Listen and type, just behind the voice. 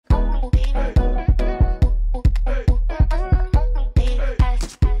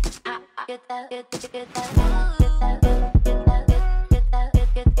look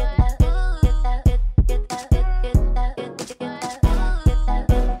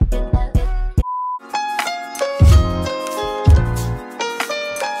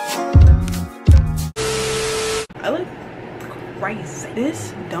crazy.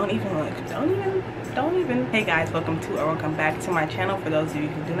 This don't even. Hey guys, welcome back to my channel. For those of you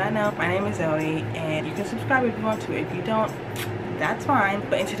who do not know, my name is Zoe, and you can subscribe if you want to. If you don't, that's fine.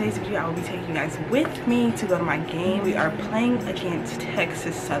 But in today's video, I will be taking you guys with me to go to my game. We are playing against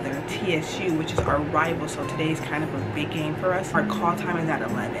Texas Southern, TSU, which is our rival. So today's kind of a big game for us. Our call time is at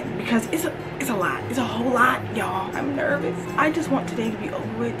 11 because it's a lot. It's a whole lot, y'all. I'm nervous. I just want today to be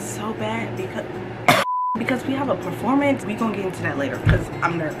over with so bad because we have a performance. We gonna get into that later because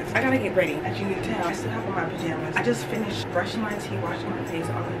I'm nervous. I gotta get ready. As you can tell, I still have on my pajamas. I just finished brushing my teeth, washing my face,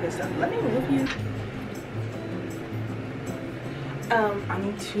 all that good stuff. Let me move you. I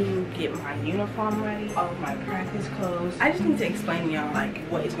need to get my uniform ready, all of my practice clothes. I just need to explain to y'all like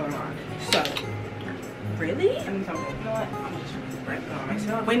what is going on. So, really? I mean, something. You know what? I'm just breaking on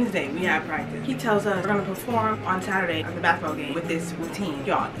myself. Wednesday, we have practice. He tells us we're gonna perform on Saturday at the basketball game with this routine.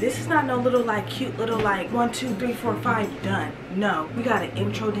 Y'all, this is not no little like cute little like 1, 2, 3, 4, 5 done. No, we got an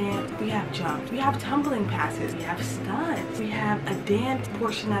intro dance. We have jumps. We have tumbling passes. We have stunts. We have a dance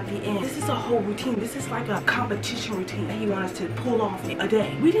portion at the end. This is a whole routine. This is like a competition routine that he wants us to pull off a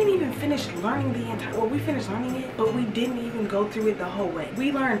day. We didn't even finish learning the entire. Well, we finished learning it, but we didn't even go through it the whole way.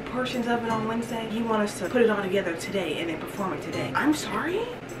 We learned portions of it on Wednesday. He wants us to put it all together today and then perform it today. I'm sorry,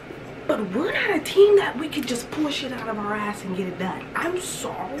 but we're not a team that we could just pull shit out of our ass and get it done. I'm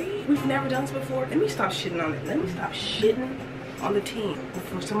sorry. We've never done this before. Let me stop shitting on it. Let me stop shitting on the team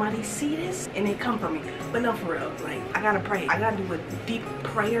before somebody see this and they come for me. But no, for real, like, I gotta pray. I gotta do a deep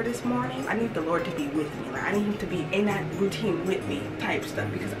prayer this morning. I need the Lord to be with me. Like, I need him to be in that routine with me type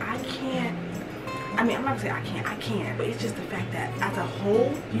stuff, because I can't. I mean, I'm not gonna say I can't, but it's just the fact that as a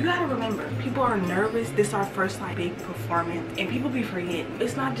whole, you gotta remember, people are nervous. This is our first like big performance, and people be forgetting.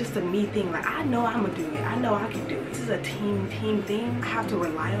 It's not just a me thing. Like, I know I'm gonna do it. I know I can do it. This is a team thing. I have to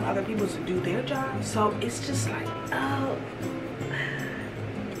rely on other people to do their job. So it's just like,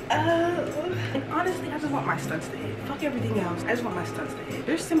 and honestly, I just want my stunts to hit. Fuck everything else. I just want my stunts to hit.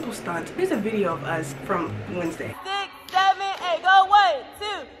 There's simple stunts. Here's a video of us from Wednesday. 6, 7, 8, go 1, 2,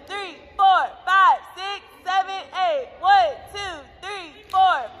 3, 4, 5, 6, 7, 8. 1, 2, 3,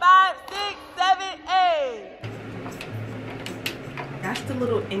 4, 5, 6, 7, 8. That's the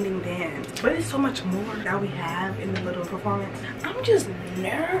little ending dance, but it's so much more that we have in the little performance. I'm just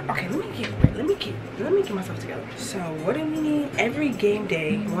nervous. Okay, let me get myself together. So what do we need? Every game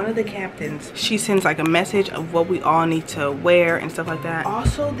day, one of the captains, she sends like a message of what we all need to wear and stuff like that.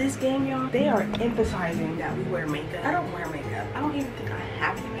 Also, this game, y'all, they are emphasizing that we wear makeup. I don't wear makeup. I don't even think I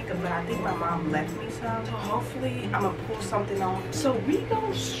have any makeup, but I think my mom left me some. So hopefully I'm gonna pull something off. So we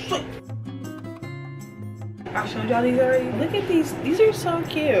gonna switch. I showed y'all these already. Look at these. These are so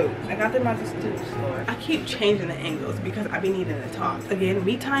cute. I got them at the student store. I keep changing the angles because I've been needing to talk. Again,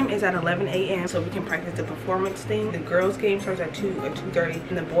 meet time is at 11 a.m. so we can practice the performance thing. The girls' game starts at 2 or 2:30,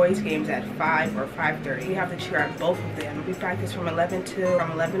 and the boys' game's at 5 or 5:30. We have to cheer at both of them. We practice from 11 to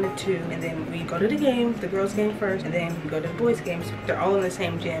 2, and then we go to the game, the girls' game first, and then we go to the boys' games. They're all in the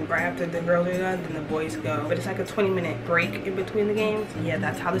same gym. Right after the girls are done, then the boys go. But it's like a 20-minute break in between the games. Yeah,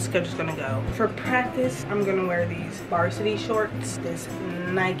 that's how the schedule's gonna go. For practice, I'm gonna wear these varsity shorts, this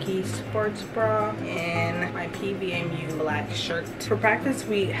Nike sports bra, and my PVAMU black shirt. For practice,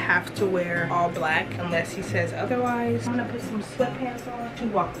 we have to wear all black unless he says otherwise. I'm gonna put some sweatpants on to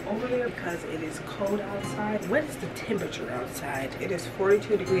walk over there because it is cold outside. What is the temperature outside? It is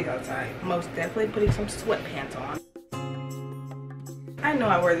 42 degrees outside. Most definitely putting some sweatpants on. I know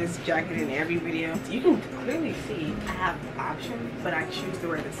I wear this jacket in every video. You can clearly see I have options, but I choose to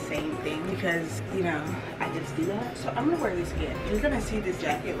wear the same thing because, you know, I just do that. So I'm gonna wear this again. You're gonna see this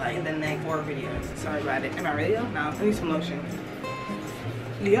jacket like in the next 4 videos. Sorry about it. Am I ready though? No, I need some lotion.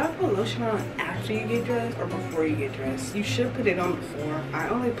 Do y'all put lotion on after you get dressed or before you get dressed? You should put it on before. I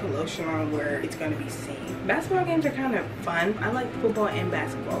only put lotion on where it's gonna be seen. Basketball games are kind of fun. I like football and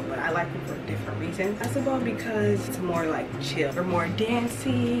basketball, but I like them for different reasons. Basketball because it's more like chill or more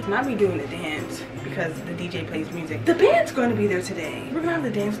dancey. And I'll be doing the dance because the DJ plays music. The band's going to be there today. We're gonna have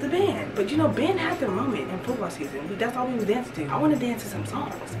to dance with the band. But you know, band had their moment in football season. That's all we would dance to. I want to dance to some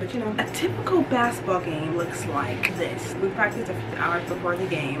songs, but you know, a typical basketball game looks like this. We practice a few hours before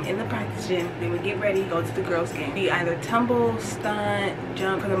the game in the practice gym. Then we get ready, go to the girls' game. We either tumble, stunt,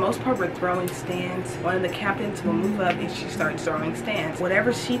 jump. For the most part, we're throwing stands. One of the captains will move up and she starts throwing stands.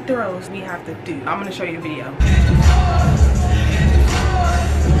 Whatever she throws, we have to do. I'm gonna show you a video.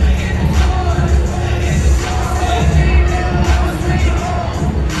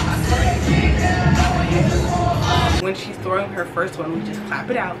 When she's throwing her first one, we just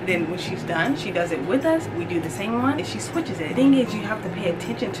clap it out. Then when she's done, she does it with us. We do the same one and she switches it. The thing is, you have to pay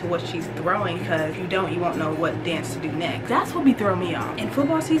attention to what she's throwing, because if you don't, you won't know what dance to do next. That's what be throwing me off. In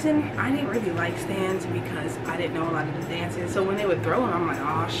football season, I didn't really like stands because I didn't know a lot of the dances. So when they would throw them, I'm like,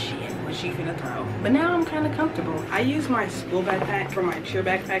 oh shit, what's she finna throw? But now I'm kind of comfortable. I use my school backpack for my cheer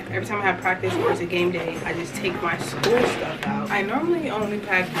backpack. Every time I have practice or it's a game day, I just take my school stuff out. I normally only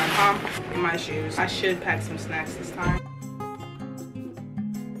pack my pump and my shoes. I should pack some snacks this time.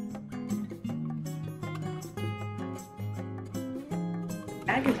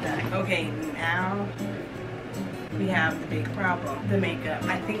 Bag is back. Okay, now we have the big problem, the makeup.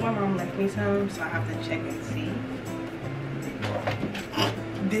 I think my mom left me some, so I have to check and see.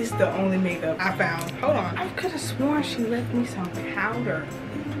 This is the only makeup I found. Hold on. I could have sworn she left me some powder.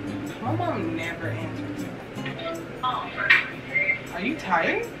 My mom never answers. Are you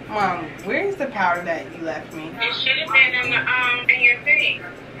tired? Mom, where's the powder that you left me? It should have been in your thing.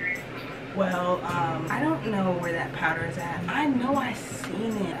 Well, I don't know where that powder is at. I know I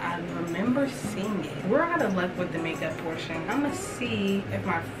seen it. I remember seeing it. We're out of luck with the makeup portion. I'm gonna see if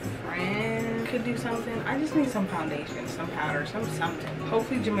my friend could do something. I just need some foundation, some powder, something.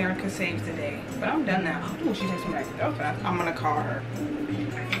 Hopefully Jamaica saves the day. But I'm done now. Oh, she texted me back. That was fast. I'm gonna call her.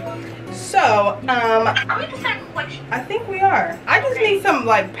 So, are we the same collection? I think we are. I just need some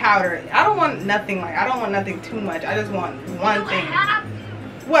like powder. I don't want nothing too much. I just want one thing.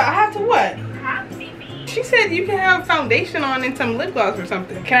 What? I have to what? She said you can have foundation on and some lip gloss or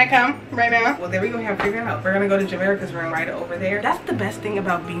something. Can I come right now? Well, there we go. We have to figure it out. We're gonna go to Jamaica's room right over there. That's the best thing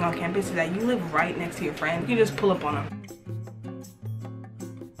about being on campus, is that you live right next to your friend. You just pull up on them.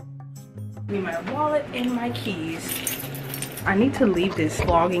 I need my wallet and my keys. I need to leave this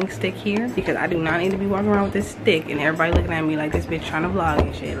vlogging stick here, because I do not need to be walking around with this stick and everybody looking at me like this bitch trying to vlog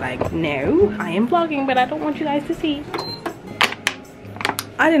and shit. Like, no, I am vlogging, but I don't want you guys to see.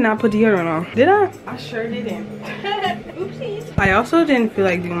 I did not put deodorant on. Did I? I sure didn't. Oopsies. I also didn't feel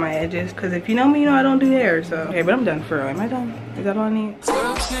like doing my edges, because if you know me, you know I don't do hair, so. Okay, but I'm done for real. Am I done? Is that all I need?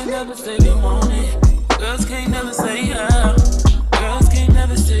 Girls can't never say they want it. Girls can't never say yeah. Girls can't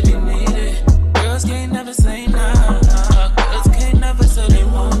never say they need it. Girls can't never say nah. Girls can't never say they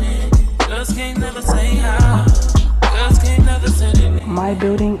want it. Girls can't never say how. Girls can't never say they need it. My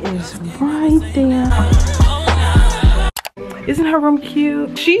building is right there. Isn't her room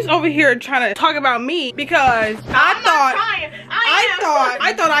cute? She's over here trying to talk about me because I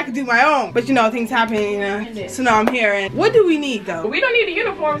thought I could do my own. But you know, things happen, you know. So now I'm here. And what do we need though? We don't need a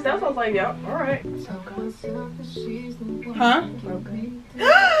uniform. So that's what I was like, yeah, all right. Huh?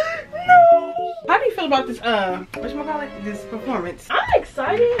 No. How do you feel about this, whatchamacallit, this performance? I'm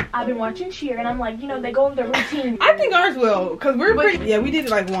excited. I've been watching cheer and I'm like, you know, they go in their routine. I think ours will, because we're pretty, yeah, we did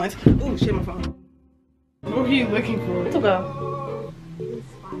it like once. Ooh, shit, my phone. What were you looking for? It'll go.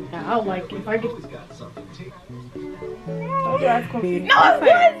 Yeah, I'll like it if I get. Oh, that's cool. No,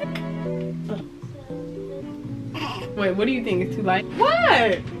 it's Wait, what do you think? It's too light?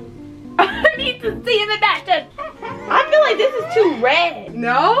 What? I need to see the action. I feel like this is too red.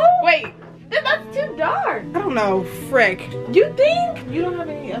 No? Wait. That's too dark. I don't know. Frick. You think? You don't have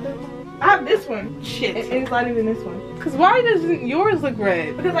any other one? I have this one. Shit. It's not even this one. Because why doesn't yours look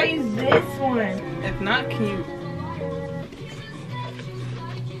red? Because I use this one. If not, can you?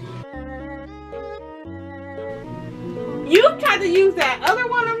 You tried to use that other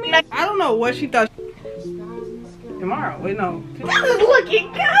one on me? I don't know what she thought. Tomorrow. Wait, no. This is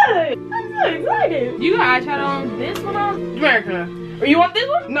looking good. I'm so excited. You got eyeshadow on? This one on? America. Or you want this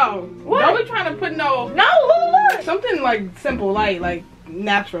one? No. What? Don't be trying to put no. No, look. Something like simple, light, like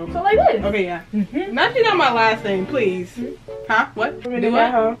natural. So like this. Okay, yeah. Not you got my last name, please. Huh? What? We're gonna do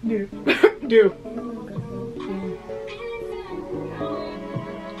what? Huh? Do. Do.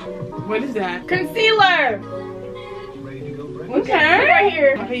 What is that? Concealer. Okay. Right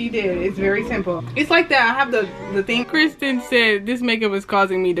here. Okay, you did. It's very simple. It's like that. I have the thing. Kristen said this makeup is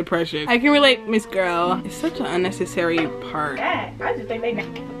causing me depression. I can relate, Miss Girl. It's such an unnecessary part. Yeah, I just think they know.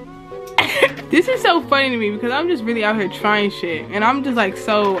 This is so funny to me because I'm just really out here trying shit. And I'm just like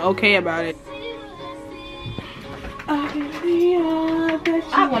so okay about it.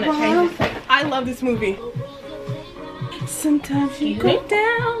 I want to change this. I love this movie. Sometimes you go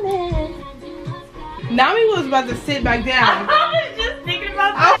down and... Nami was about to sit back down. I was just thinking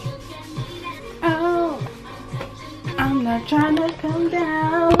about that. Oh, I'm not trying to come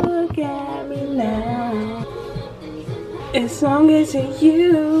down. Look at me now. As long as it's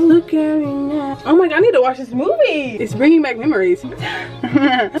you, look at me now. Oh my god, I need to watch this movie. It's bringing back memories.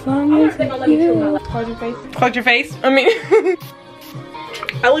 As long as it's you. Close your face. Close your face? I mean...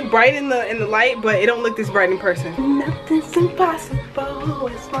 I look bright in the light, but it don't look this bright in person. Nothing's impossible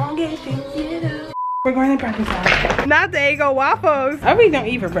as long as you get up. We're going to breakfast now. Not the Eggo waffles. I really don't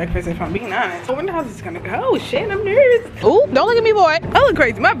eat for breakfast if I'm being honest. I wonder how this is gonna go. Oh shit, I'm nervous. Ooh, don't look at me, boy. I look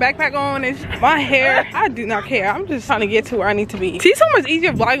crazy. My backpack on and my hair. I do not care. I'm just trying to get to where I need to be. See, it's so much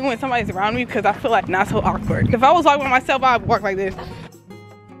easier vlogging when somebody's around me because I feel like not so awkward. If I was vlogging by myself, I'd walk like this.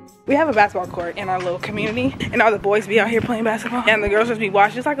 We have a basketball court in our little community, and all the boys be out here playing basketball, and the girls just be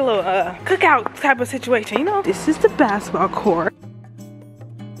watching. It's like a little cookout type of situation, you know? This is the basketball court.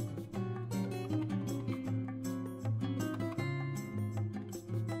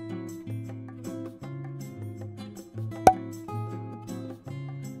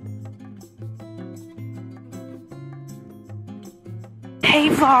 Hey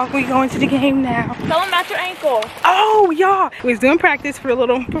vlog, we going to the game now. Tell them about your ankle. Oh y'all, we was doing practice for a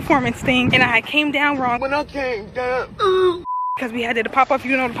little performance thing, and I came down wrong. When I came down, because we had to pop up.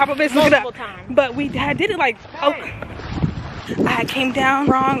 You know the pop up is Multiple times. But we did it like I came down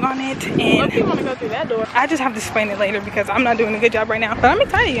wrong on it, and If you want to go through that door, I just have to explain it later because I'm not doing a good job right now. But I'm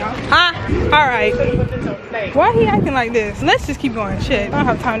excited, y'all. Huh? All right. Why he acting like this? Let's just keep going. Shit, I don't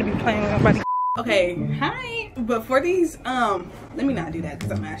have time to be playing with nobody. Okay, hi. But for these, let me not do that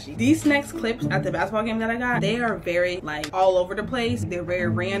because I'm ashy. These next clips at the basketball game that I got, they are very like all over the place. They're very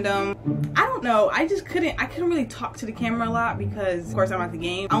random. I don't know. I couldn't really talk to the camera a lot because of course I'm at the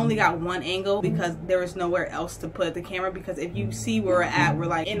game. I only got one angle because there was nowhere else to put the camera, because if you see where we're at, we're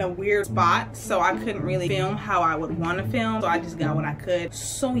like in a weird spot. So I couldn't really film how I would want to film. So I just got what I could.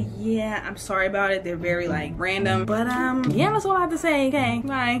 So yeah, I'm sorry about it. They're very like random. But yeah, that's all I have to say. Okay,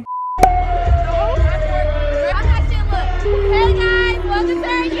 bye. hey guys, welcome to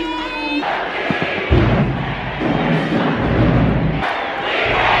our game.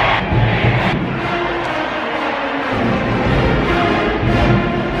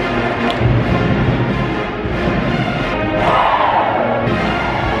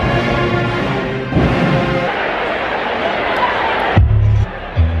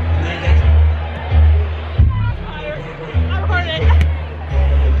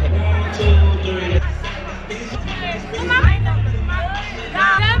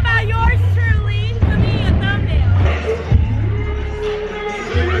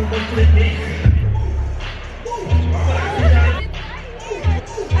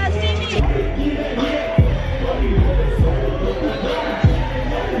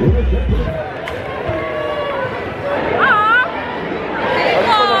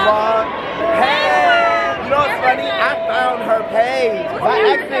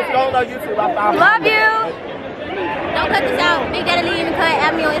 Love you. Don't cut this out. Big Daddy Lee in the cut.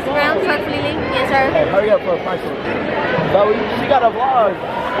 Add me on Instagram. Truthfully Lee. Yes, sir. Hey, hurry up for a price. So she got a vlog.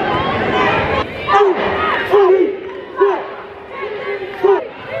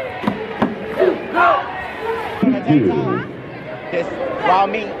 Just raw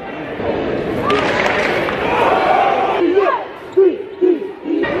meat.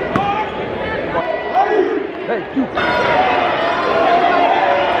 Hey, you.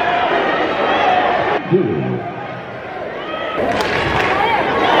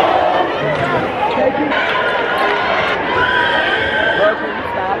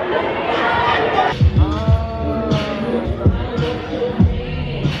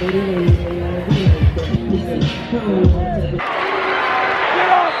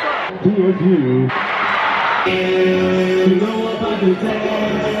 TSU. You know what I can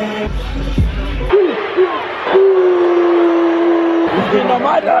say? You know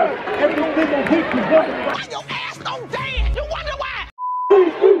my dog. Every single week you go. Why your ass don't dance? You wonder why?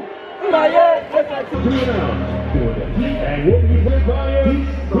 My ass. What's that? Do it now. And what we play by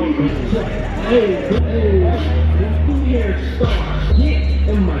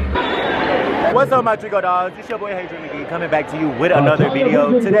What's up, my Trico dogs? It's your boy Hadrian McGee coming back to you with another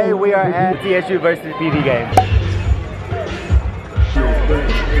video. Today we are at TSU versus PV game.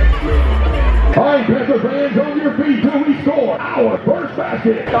 All right, Panther fans, on your feet till we score our first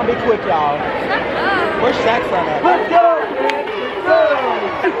basket. Don't be quick, y'all. Where's Shaq from at? Let's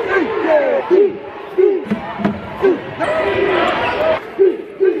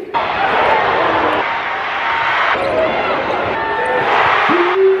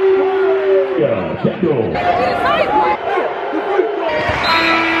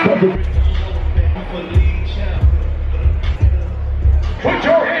Put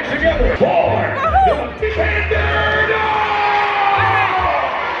your hands together for the Defender!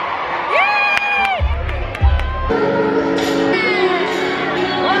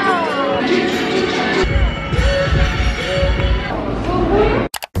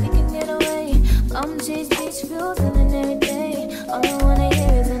 Taking it away. I'm chase beach views and every day. All I wanna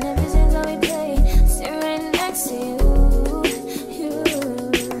hear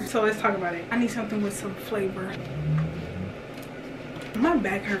So let's talk about it. I need something with some flavor. My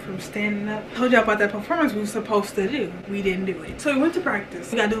back hurt from standing up. Told y'all about that performance we were supposed to do. We didn't do it. So we went to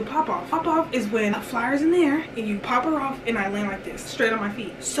practice. We gotta do a pop-off. Pop-off is when a flyer's in there and you pop her off and I land like this, straight on my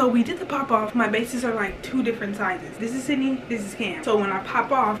feet. So we did the pop-off. My bases are like 2 different sizes. This is Sydney, this is Cam. So when I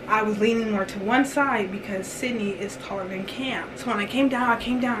pop off, I was leaning more to one side because Sydney is taller than Cam. So when I came down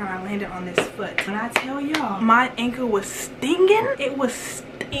and I landed on this foot. When I tell y'all, my ankle was stinging. It was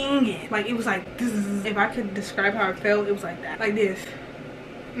stinging. Like, it was like, this is, if I could describe how it felt, it was like that. Like this.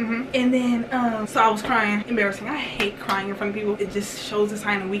 And then so I was crying. Embarrassing. I hate crying in front of people. It just shows a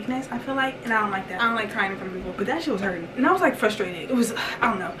sign of weakness, I feel like, and I don't like that. I don't like crying in front of people, but that shit was hurting and I was like frustrated. It was, I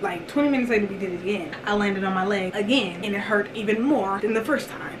don't know, like 20 minutes later we did it again. I landed on my leg again and it hurt even more than the first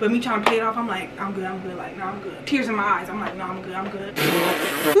time, but me trying to play it off, I'm like, I'm good, like, no, I'm good. Tears in my eyes, I'm like, no, I'm good.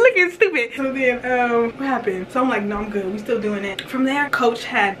 Looking stupid. So then what happened? So I'm like, no, I'm good, we still doing it. From there, coach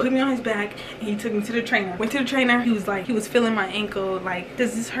had put me on his back and he took me to the trainer. Went to the trainer, he was like, he was feeling my ankle, like,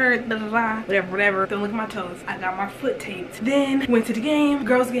 does this hurt, blah, blah, blah, whatever. Don't look at my toes. I got my foot taped. Then went to the game.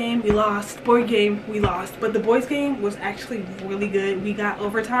 Girls game, we lost. Boy game, we lost. But the boys game was actually really good. We got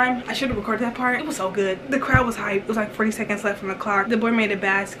overtime. I should have recorded that part. It was so good. The crowd was hyped. It was like 40 seconds left from the clock. The boy made a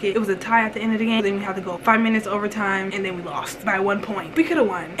basket. It was a tie at the end of the game. Then we had to go 5 minutes overtime and then we lost by 1 point. We could have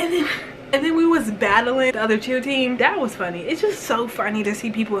won. And then we was battling the other cheer team. That was funny. It's just so funny to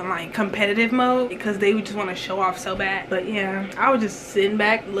see people in like competitive mode because they would just want to show off so bad. But yeah, I was just sitting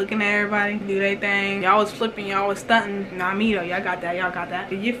back looking at everybody do their thing. Y'all was flipping, y'all was stunting. Not me though. Y'all got that.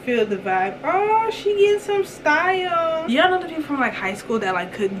 Do you feel the vibe? Oh, she getting some style. Y'all know the people from like high school that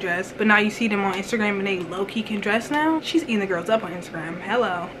like couldn't dress, but now you see them on Instagram and they low-key can dress now? She's eating the girls up on Instagram.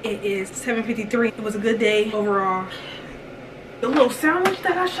 Hello. It is 7:53. It was a good day overall. The little sandwich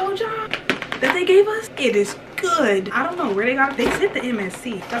that I showed y'all that they gave us, it is good. I don't know where they got it. They said the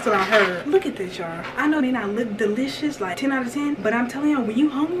MSC. That's what I heard. Look at this, y'all. I know they not look delicious, like 10 out of 10, but I'm telling y'all, when you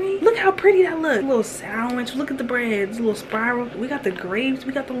hungry, look how pretty that look. A little sandwich. Look at the breads, a little spiral. We got the grapes.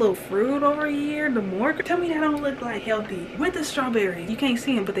 We got the little fruit over here. The more. Tell me that don't look like healthy. With the strawberries. You can't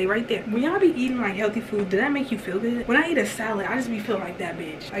see them, but they right there. When y'all be eating like healthy food, does that make you feel good? When I eat a salad, I just be feeling like that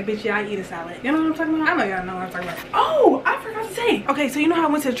bitch. Like, bitch, yeah, I eat a salad. You know what I'm talking about? I know y'all know what I'm talking about. Oh, I forgot to say. Okay, so you know how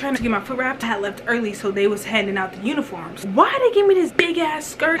I went to the trainer to get my foot wrapped? I had left early, so they was handing out the uniforms. Why they give me this big ass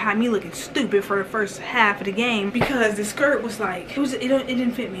skirt? Had me looking stupid for the first half of the game because the skirt was like, it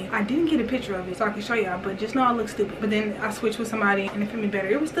didn't fit me. I didn't get a picture of it so I can show y'all, but just know I look stupid. But then I switched with somebody and it fit me better.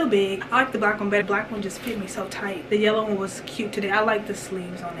 It was still big. I like the black one better. The black one just fit me so tight. The yellow one was cute today. I like the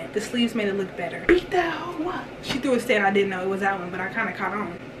sleeves on it. The sleeves made it look better. Beat that hoe up. She threw a stat. I didn't know it was that one, but I kind of caught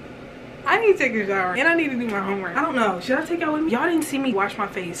on. I need to take a shower and I need to do my homework. I don't know, should I take y'all with me? Y'all didn't see me wash my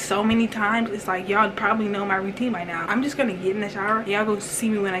face so many times. It's like y'all probably know my routine by now. I'm just gonna get in the shower and y'all go see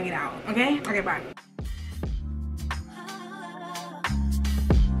me when I get out. Okay, bye.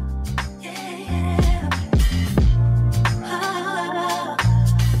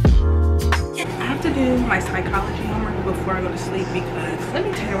 I have to do my psychology homework before I go to sleep because let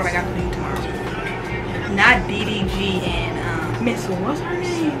me tell you what I got to do tomorrow. Not DDG and Miss, what's her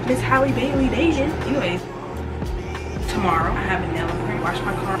name? Miss Halle Bailey dating. Anyways, tomorrow I have a nail appointment, wash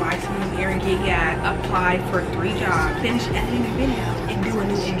my car, buy some new earring, get apply for 3 jobs, finish editing a video, and do a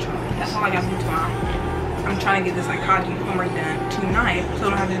new intro. That's all I got to do tomorrow. I'm trying to get the psychology homework done tonight, so I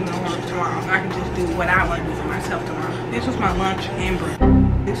don't have to do no homework tomorrow. I can just do what I want to do for myself tomorrow. This was my lunch and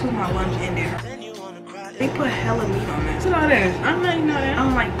breakfast. This was my lunch and dinner. They put hella meat on this. What's all this? I don't really know that. I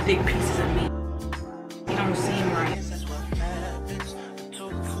don't like thick pieces of meat. It don't seem right.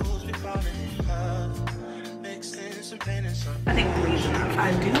 I think 3 is enough.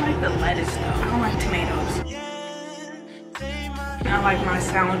 I do like the lettuce though. I don't like tomatoes. I like my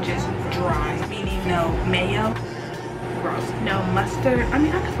sandwiches dry, meaning no mayo. Gross. No mustard. I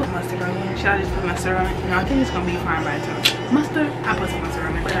mean, I could put mustard on it. Should I just put mustard on it? No, I think it's gonna be fine by itself. Mustard, I put some mustard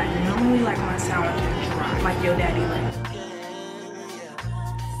on it. But I normally like my sandwiches dry, like your daddy likes.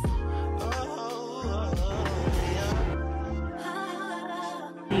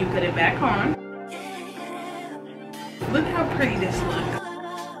 You put it back on. Look how pretty this looks.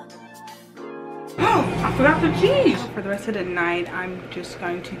 Oh, I forgot the cheese. For the rest of the night, I'm just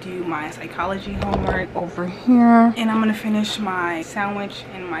going to do my psychology homework over here. And I'm gonna finish my sandwich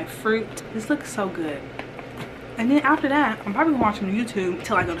and my fruit. This looks so good. And then after that, I'm probably gonna watch some YouTube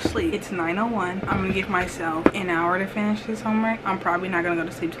till I go to sleep. It's 9:01. I'm gonna give myself an hour to finish this homework. I'm probably not gonna go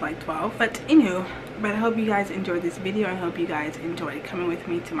to sleep till like 12. But anywho, but I hope you guys enjoyed this video. I hope you guys enjoyed coming with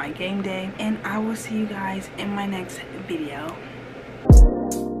me to my game day. And I will see you guys in my next video.